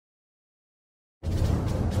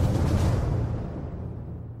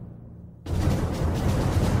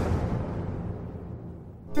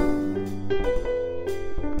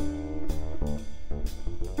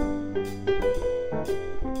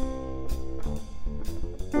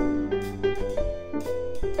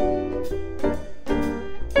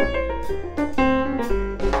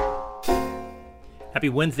Happy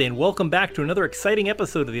Wednesday, and welcome back to another exciting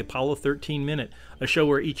episode of the Apollo 13 Minute, a show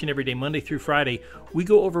where each and every day, Monday through Friday, we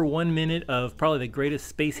go over 1 minute of probably the greatest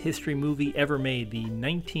space history movie ever made, the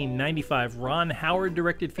 1995 Ron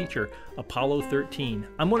Howard-directed feature, Apollo 13.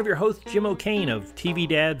 I'm one of your hosts, Jim O'Kane of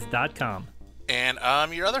TVDads.com. And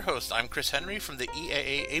I'm your other host. I'm Chris Henry from the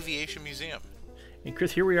EAA Aviation Museum. And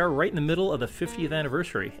Chris, here we are right in the middle of the 50th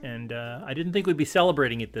anniversary, and I didn't think we'd be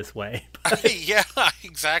celebrating it this way. Yeah,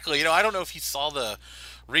 exactly. You know, I don't know if you saw the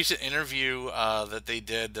recent interview that they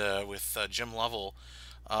did with Jim Lovell,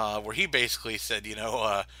 where he basically said,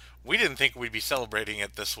 we didn't think we'd be celebrating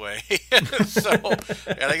it this way. So,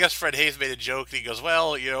 and I guess Fred Haise made a joke, and he goes,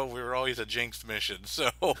 well, we were always a jinxed mission.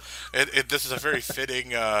 So this is a very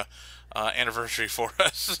fitting anniversary for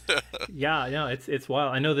us. Yeah, it's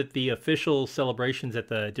wild. I know that the official celebrations at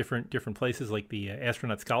the different places, like the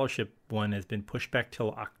astronaut scholarship one, has been pushed back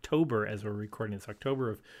till October as we're recording this, October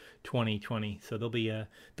of 2020. So they'll be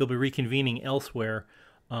reconvening elsewhere.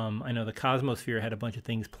 I know the Cosmosphere had a bunch of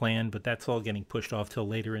things planned, but that's all getting pushed off till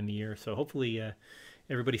later in the year. So hopefully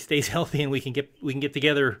everybody stays healthy and we can get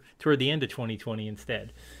together toward the end of 2020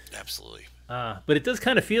 instead. Absolutely. But it does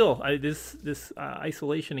kind of feel this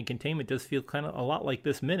isolation and containment does feel kind of a lot like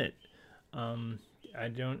this minute. I'm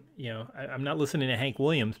not listening to Hank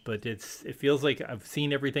Williams, but it feels like I've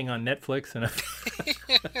seen everything on Netflix and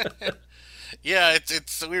yeah,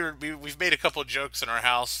 we've made a couple of jokes in our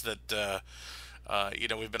house that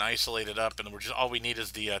we've been isolated up, and all we need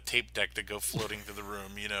is the tape deck to go floating through the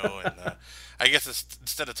room, and I guess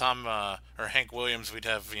instead of Tom or Hank Williams, we'd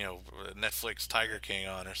have Netflix Tiger King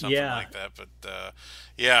on or something like that. But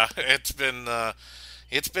it's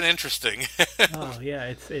been interesting. Oh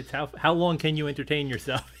yeah, it's how long can you entertain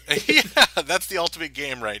yourself? Yeah, that's the ultimate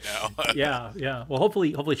game right now. Yeah. Well,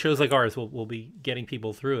 hopefully shows like ours will be getting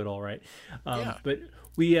people through it all right. But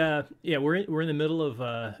we're in the middle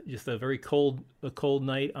of just a very cold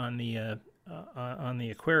night on the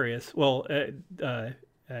Aquarius. Well,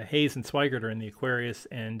 Haise and Swigert are in the Aquarius,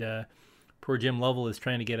 and poor Jim Lovell is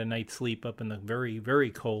trying to get a night's sleep up in the very, very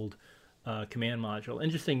cold command module.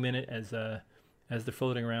 Interesting minute as they're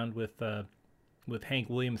floating around with Hank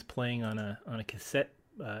Williams playing on a cassette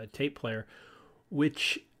tape player,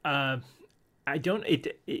 which I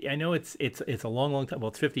know it's a long time. Well,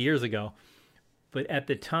 it's 50 years ago. But at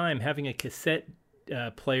the time, having a cassette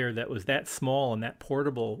player that was that small and that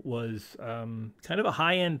portable was kind of a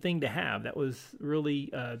high-end thing to have. That was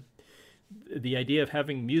really the idea of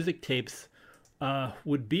having music tapes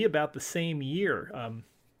would be about the same year.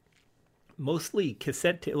 Mostly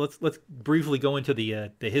cassette tape. Let's briefly go into the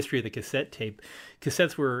history of the cassette tape.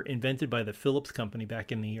 Cassettes were invented by the Philips company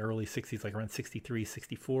back in the early 60s, like around 63,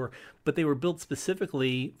 64, but they were built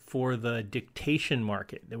specifically for the dictation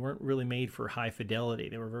market. They weren't really made for high fidelity.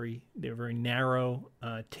 They were very narrow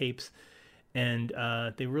tapes, and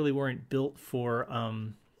they really weren't built for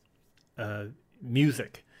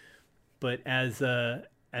music. But as the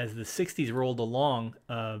 60s rolled along,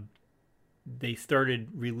 they started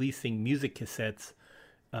releasing music cassettes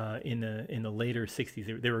in the later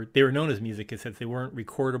 60s. They were known as music cassettes. They weren't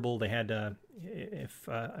recordable. They had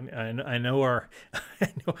I know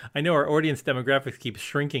our audience demographics keep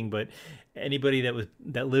shrinking, but anybody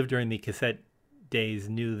that lived during the cassette days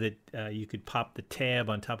knew that you could pop the tab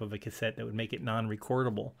on top of a cassette that would make it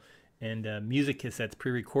non-recordable. And music cassettes,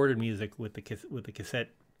 pre-recorded music with the cassette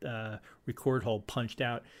record hole punched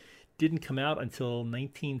out, didn't come out until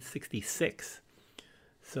 1966.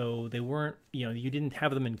 So they weren't, you didn't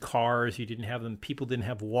have them in cars, people didn't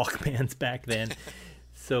have Walkmans back then.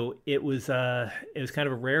 So it was kind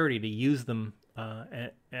of a rarity to use them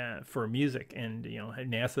for music, and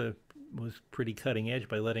NASA was pretty cutting edge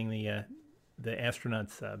by letting the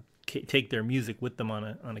astronauts take their music with them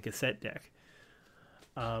on a cassette deck.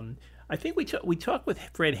 I think we talked with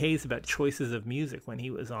Fred Haise about choices of music when he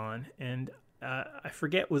was on, and I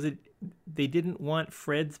forget, was it they didn't want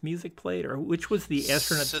Fred's music played, or which was the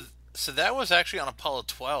astronaut? So that was actually on Apollo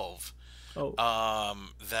 12. Oh.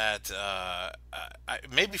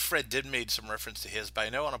 Maybe Fred did made some reference to his, but I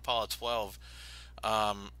know on Apollo 12,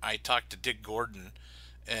 I talked to Dick Gordon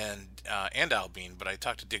and Al Bean, but I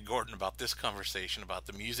talked to Dick Gordon about this conversation about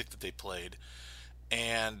the music that they played,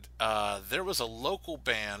 and there was a local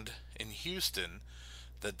band in Houston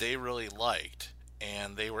that they really liked,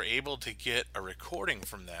 and they were able to get a recording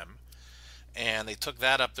from them, and they took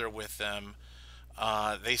that up there with them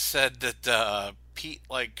They said that Pete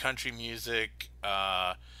liked country music.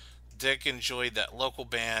 Dick enjoyed that local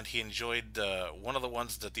band. He enjoyed one of the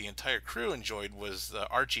ones that the entire crew enjoyed was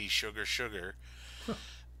Archie Sugar Sugar.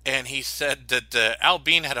 And he said that Al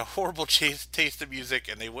Bean had a horrible taste of music,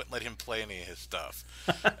 and they wouldn't let him play any of his stuff.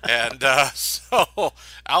 And so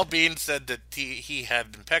Al Bean said that he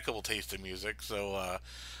had impeccable taste in music. So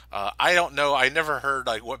I don't know. I never heard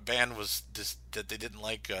like what band was this, that they didn't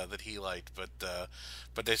like that he liked, but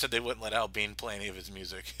they said they wouldn't let Al Bean play any of his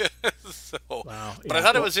music. So, Wow. but I Yeah.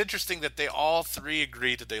 thought it Well, was interesting that they all three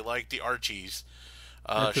agreed that they liked the Archies.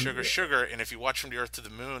 that's a, Sugar Sugar, and if you watch From the Earth to the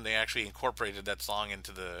Moon, they actually incorporated that song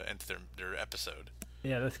into their episode.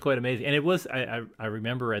 yeah, that's quite amazing. And it was, I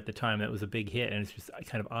remember at the time that was a big hit, and it's just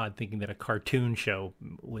kind of odd thinking that a cartoon show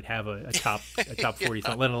would have a top 40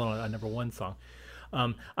 song, let alone a number one song.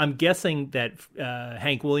 I'm guessing that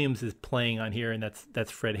Hank Williams is playing on here, and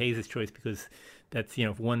that's Fred Hayes' choice because that's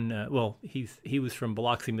one. Well, he was from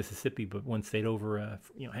Biloxi, Mississippi, but one state over.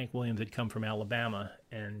 Hank Williams had come from Alabama,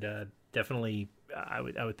 and definitely I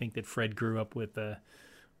would think that Fred grew up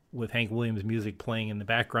with Hank Williams music playing in the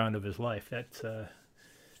background of his life. That's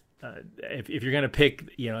if you're gonna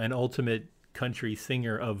pick an ultimate country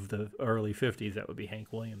singer of the early '50s, that would be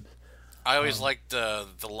Hank Williams. I always liked the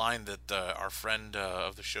line that our friend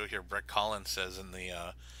of the show here, Brett Collins, says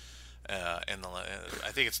I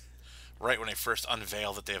think it's right when they first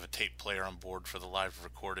unveil that they have a tape player on board for the live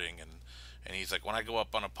recording, and he's like, when I go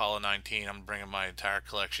up on Apollo 19, I'm bringing my entire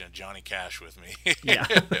collection of Johnny Cash with me. Yeah.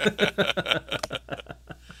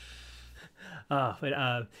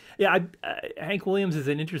 But yeah, Hank Williams is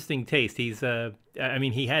an interesting taste. He's, I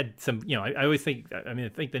mean, he had some, I always think, I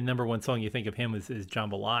think the number one song you think of him is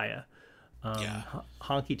Jambalaya. Yeah.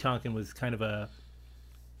 Honky Tonkin' was kind of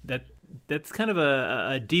that's kind of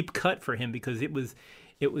a deep cut for him because it was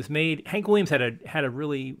made. Hank Williams had a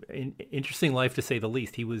really interesting life to say the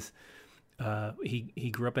least. He was he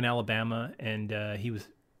grew up in Alabama and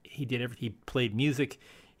he did everything. He played music.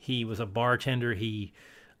 He was a bartender. He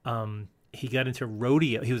got into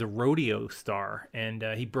rodeo. He was a rodeo star, and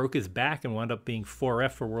he broke his back and wound up being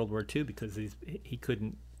 4F for World War II because he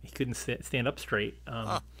couldn't stand up straight.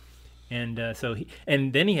 And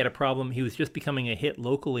then he had a problem. He was just becoming a hit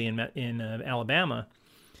locally in Alabama,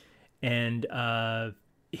 and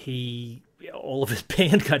all of his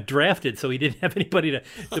band got drafted, so he didn't have anybody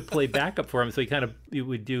to play backup for him. So he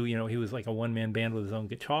would do, he was like a one man band with his own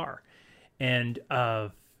guitar, and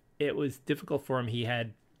it was difficult for him.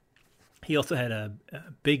 He also had a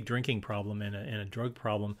big drinking problem and a drug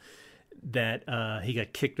problem that he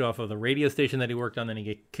got kicked off of the radio station that he worked on. Then he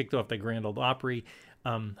got kicked off the Grand Ole Opry.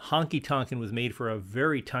 Honky Tonkin' was made for a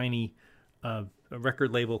very tiny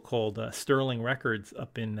record label called Sterling Records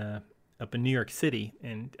up in New York City,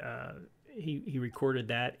 and he recorded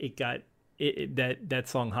that. That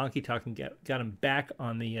song Honky Tonkin' got him back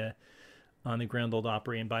on the Grand Ole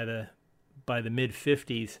Opry, and by the mid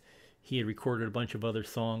 '50s he had recorded a bunch of other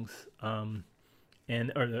songs. I'm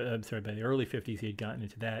sorry, by the early '50s he had gotten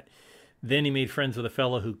into that. Then he made friends with a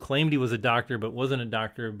fellow who claimed he was a doctor but wasn't a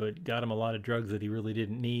doctor, but got him a lot of drugs that he really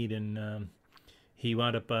didn't need, and he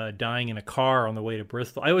wound up dying in a car on the way to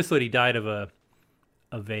Bristol. I always thought he died of a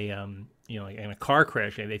like in a car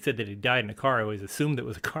crash. They said that he died in a car. I always assumed it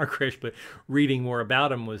was a car crash, but reading more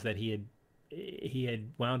about him was that he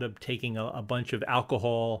had wound up taking a bunch of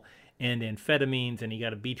alcohol and amphetamines, and he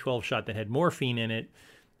got a B12 shot that had morphine in it.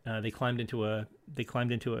 They climbed into a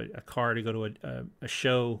car to go to a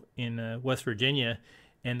show in West Virginia,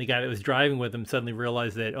 and the guy that was driving with him suddenly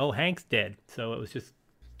realized that Hank's dead. So it was just,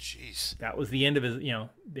 jeez, that was the end of his.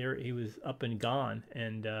 There he was up and gone,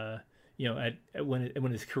 and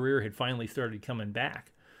when his career had finally started coming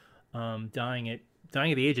back, dying at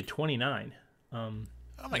the age of 29. Oh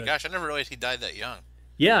my gosh, I never realized he died that young.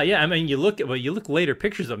 Yeah. I mean, you look later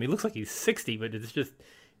pictures of him. He looks like he's 60, but it's just.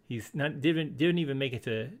 He's not didn't even make it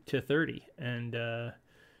to 30, and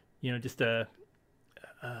it's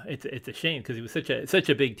a shame because he was such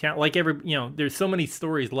a big talent. Like there's so many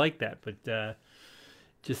stories like that, but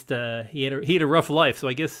he had a rough life. So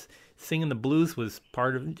I guess singing the blues was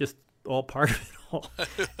part of it all,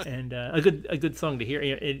 and a good song to hear.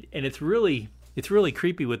 And it's really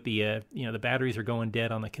creepy with the the batteries are going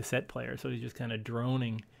dead on the cassette player, so he's just kind of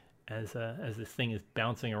droning as this thing is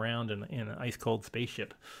bouncing around in an ice cold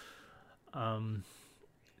spaceship.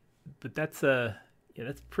 But that's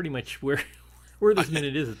pretty much where this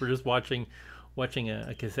minute is. We're just watching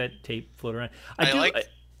a cassette tape float around. I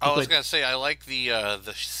was gonna say I like the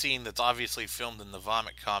scene that's obviously filmed in the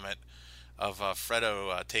vomit comet of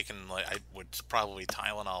Fredo taking probably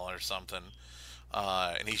Tylenol or something.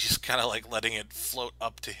 and he's just kind of like letting it float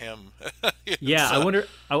up to him. Yeah, It's, I wonder.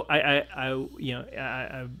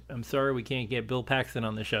 I'm sorry we can't get Bill Paxton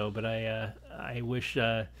on the show, but I wish.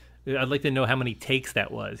 I'd like to know how many takes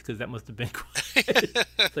that was, because that must have been.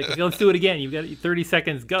 It's like, okay, let's do it again. You've got 30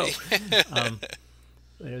 seconds. Go.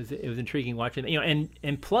 It was intriguing watching,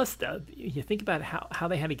 and plus you think about how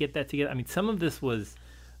they had to get that together. I mean, some of this was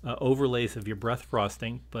overlays of your breath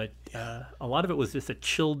frosting, but a lot of it was just a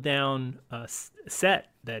chilled down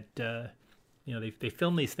set that they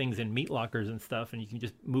film these things in meat lockers and stuff, and you can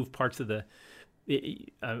just move parts of the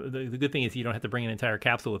good thing is you don't have to bring an entire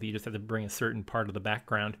capsule with you. You just have to bring a certain part of the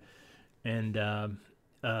background and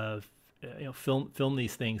film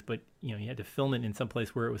these things, but you had to film it in some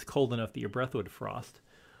place where it was cold enough that your breath would frost.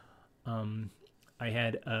 I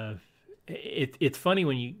had it's funny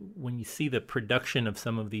when you see the production of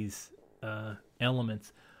some of these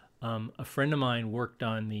elements. A friend of mine worked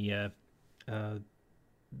on the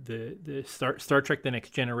Star Trek: The Next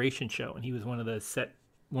Generation show, and he was one of the set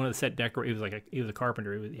decorators. He was a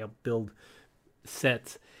carpenter. He would build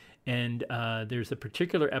sets, and there's a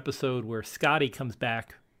particular episode where Scotty comes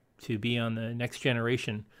back to be on the Next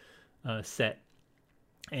Generation set,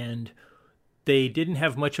 and they didn't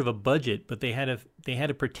have much of a budget, but they had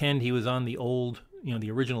to pretend he was on the old,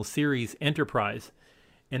 the original series Enterprise,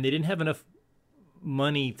 and they didn't have enough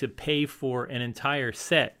money to pay for an entire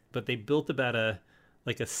set, but they built about a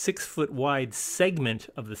 6-foot wide segment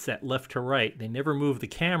of the set left to right. They never moved the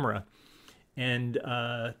camera, and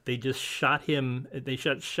they just shot him. They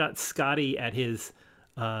shot Scotty at his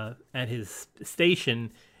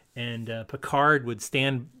station, and Picard would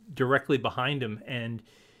stand directly behind him. And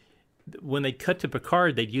when they cut to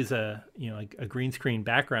Picard, they'd use a green screen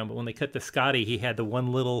background, but when they cut to Scotty, he had the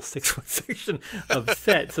one little 6-foot section of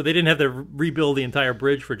set, so they didn't have to rebuild the entire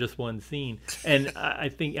bridge for just one scene. And I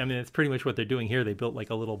think, that's pretty much what they're doing here. They built like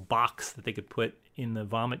a little box that they could put in the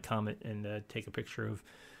Vomit Comet and take a picture of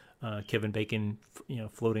Kevin Bacon,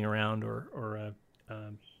 floating around, or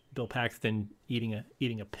Bill Paxton eating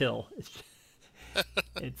a pill.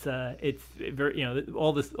 It's very,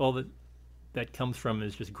 all that comes from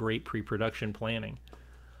is just great pre-production planning.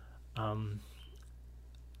 I'm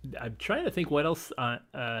trying to think what else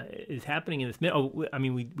is happening in this minute.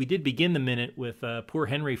 We did begin the minute with poor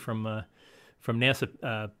Henry from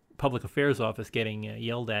NASA Public Affairs Office getting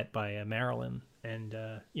yelled at by Marilyn, and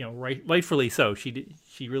rightfully so. She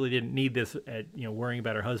really didn't need this, worrying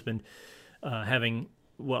about her husband having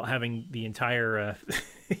the entire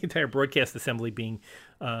entire broadcast assembly being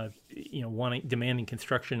demanding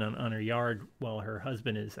construction on her yard while her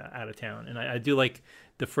husband is out of town. And I do like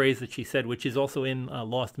the phrase that she said, which is also in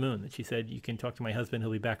Lost Moon, that she said, "You can talk to my husband;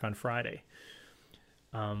 he'll be back on Friday."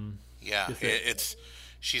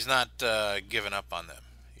 She's not giving up on them.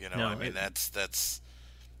 No, that's.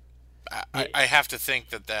 I have to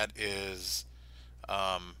think that is.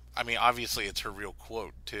 Obviously it's her real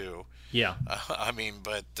quote too. Yeah.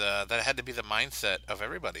 But that had to be the mindset of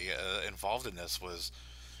everybody involved in this was,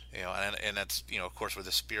 and that's, of course, where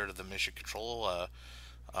the spirit of the mission control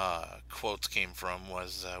quotes came from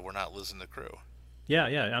was, we're not losing the crew.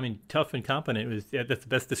 Yeah. Tough and competent. That's the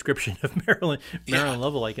best description of Marilyn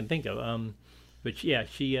Lovell I can think of. But yeah,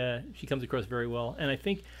 she comes across very well. And I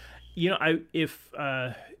think,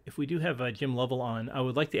 if we do have Jim Lovell on, I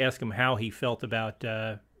would like to ask him how he felt about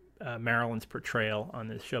Marilyn's portrayal on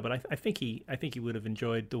this show, but I think he would have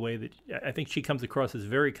enjoyed the way that I think she comes across as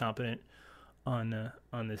very competent on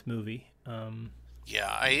this movie.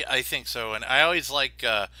 I think so, and I always like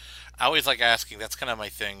asking. That's kind of my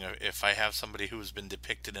thing. If I have somebody who's been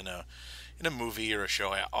depicted in a movie or a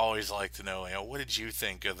show, I always like to know, what did you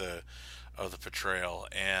think of the portrayal?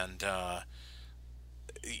 And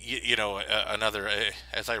another,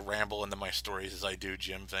 as I ramble into my stories as I do,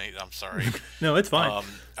 Jim, I'm sorry. No, it's fine.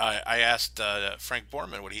 I asked Frank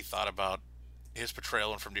Borman what he thought about his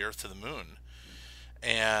portrayal in From the Earth to the Moon,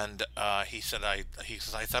 and he said I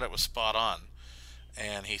thought it was spot on,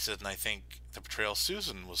 and he said, and I think the portrayal of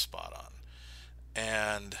Susan was spot on,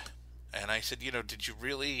 and I said, did you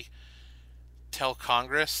really tell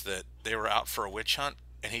Congress that they were out for a witch hunt?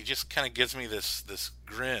 And he just kind of gives me this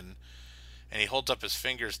grin. And he holds up his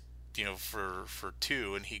fingers, for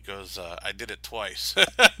two, and he goes, "I did it twice."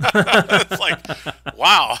 It's like,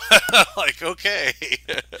 wow, like, okay.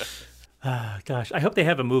 Gosh, I hope they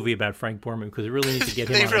have a movie about Frank Borman, because we really need to get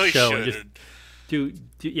him on really a show. Should. And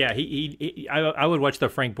just yeah, I would watch the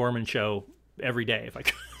Frank Borman show every day if I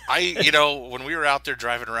could. When we were out there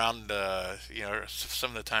driving around, some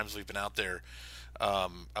of the times we've been out there,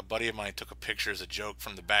 a buddy of mine took a picture as a joke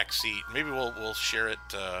from the back seat. Maybe we'll share it.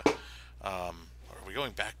 are we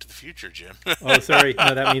going back to the future, Jim? Oh, sorry.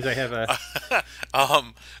 No, that means I have a.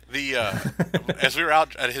 As we were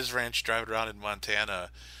out at his ranch driving around in Montana,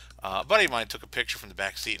 a buddy of mine took a picture from the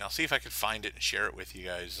back seat, and I'll see if I can find it and share it with you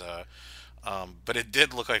guys. But it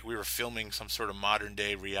did look like we were filming some sort of modern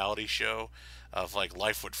day reality show of like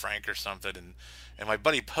Life with Frank or something, and my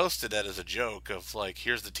buddy posted that as a joke of like,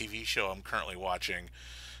 here's the TV show I'm currently watching.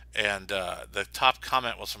 And the top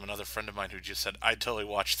comment was from another friend of mine who just said, "I totally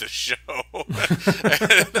watched this show."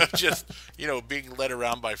 And just, being led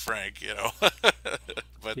around by Frank,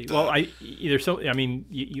 But I mean,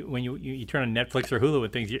 when you turn on Netflix or Hulu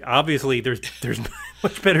and things, obviously there's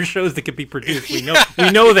much better shows that could be produced. We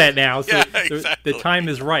know that now. So yeah, exactly. The time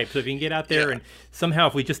is ripe. So if you can get out there and somehow,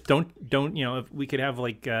 if we just don't, if we could have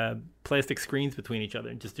like plastic screens between each other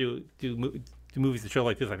and just do movies that show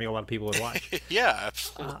like this, I think a lot of people would watch. Yeah,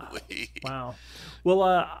 absolutely. Wow. Well,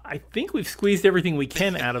 I think we've squeezed everything we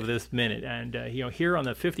can out of this minute, and here on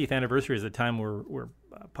the 50th anniversary is the time we're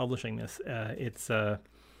publishing this.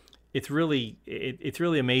 It's really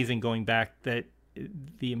amazing going back that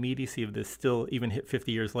the immediacy of this still, even hit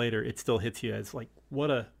 50 years later, it still hits you as like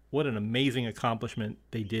what an amazing accomplishment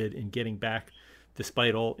they did in getting back,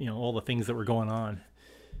 despite all the things that were going on.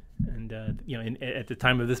 And at the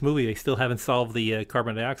time of this movie, they still haven't solved the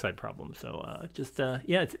carbon dioxide problem. So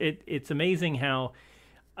it's amazing how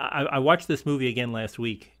I watched this movie again last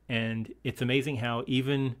week, and it's amazing how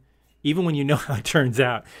even when you know how it turns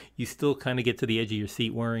out, you still kind of get to the edge of your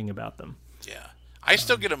seat worrying about them. Yeah, I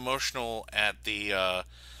still get emotional at the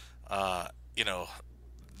not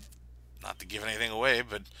to give anything away,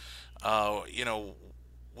 but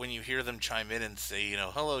when you hear them chime in and say,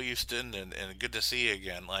 hello, Houston, and good to see you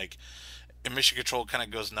again, like, and Mission Control kind of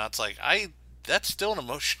goes nuts. Like, that's still an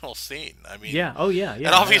emotional scene. I mean, yeah, oh yeah. And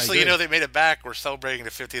obviously, they made it back. We're celebrating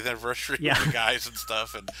the 50th anniversary of the guys and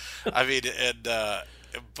stuff. And I mean,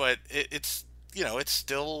 but it's it's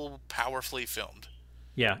still powerfully filmed.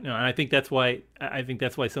 Yeah, no, and I think that's why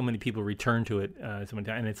so many people return to it so many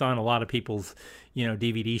times, and it's on a lot of people's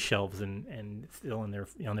DVD shelves and still on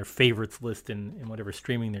their favorites list in whatever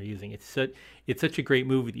streaming they're using. It's such a great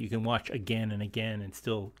movie that you can watch again and again and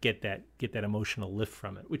still get that emotional lift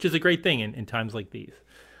from it, which is a great thing in times like these.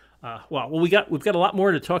 Well, we've got a lot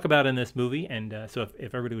more to talk about in this movie, and so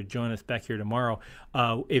if everybody would join us back here tomorrow,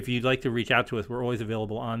 if you'd like to reach out to us, we're always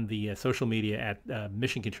available on the social media at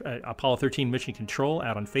Apollo 13 Mission Control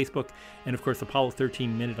out on Facebook, and of course Apollo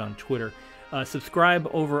 13 Minute on Twitter. Subscribe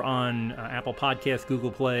over on Apple Podcasts,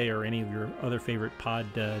 Google Play, or any of your other favorite pod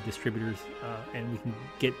distributors, and we can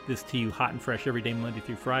get this to you hot and fresh every day, Monday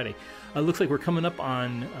through Friday. Looks like we're coming up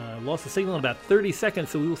on loss of signal in about 30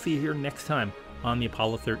 seconds, so we will see you here next time on the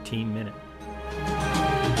Apollo 13 Minute.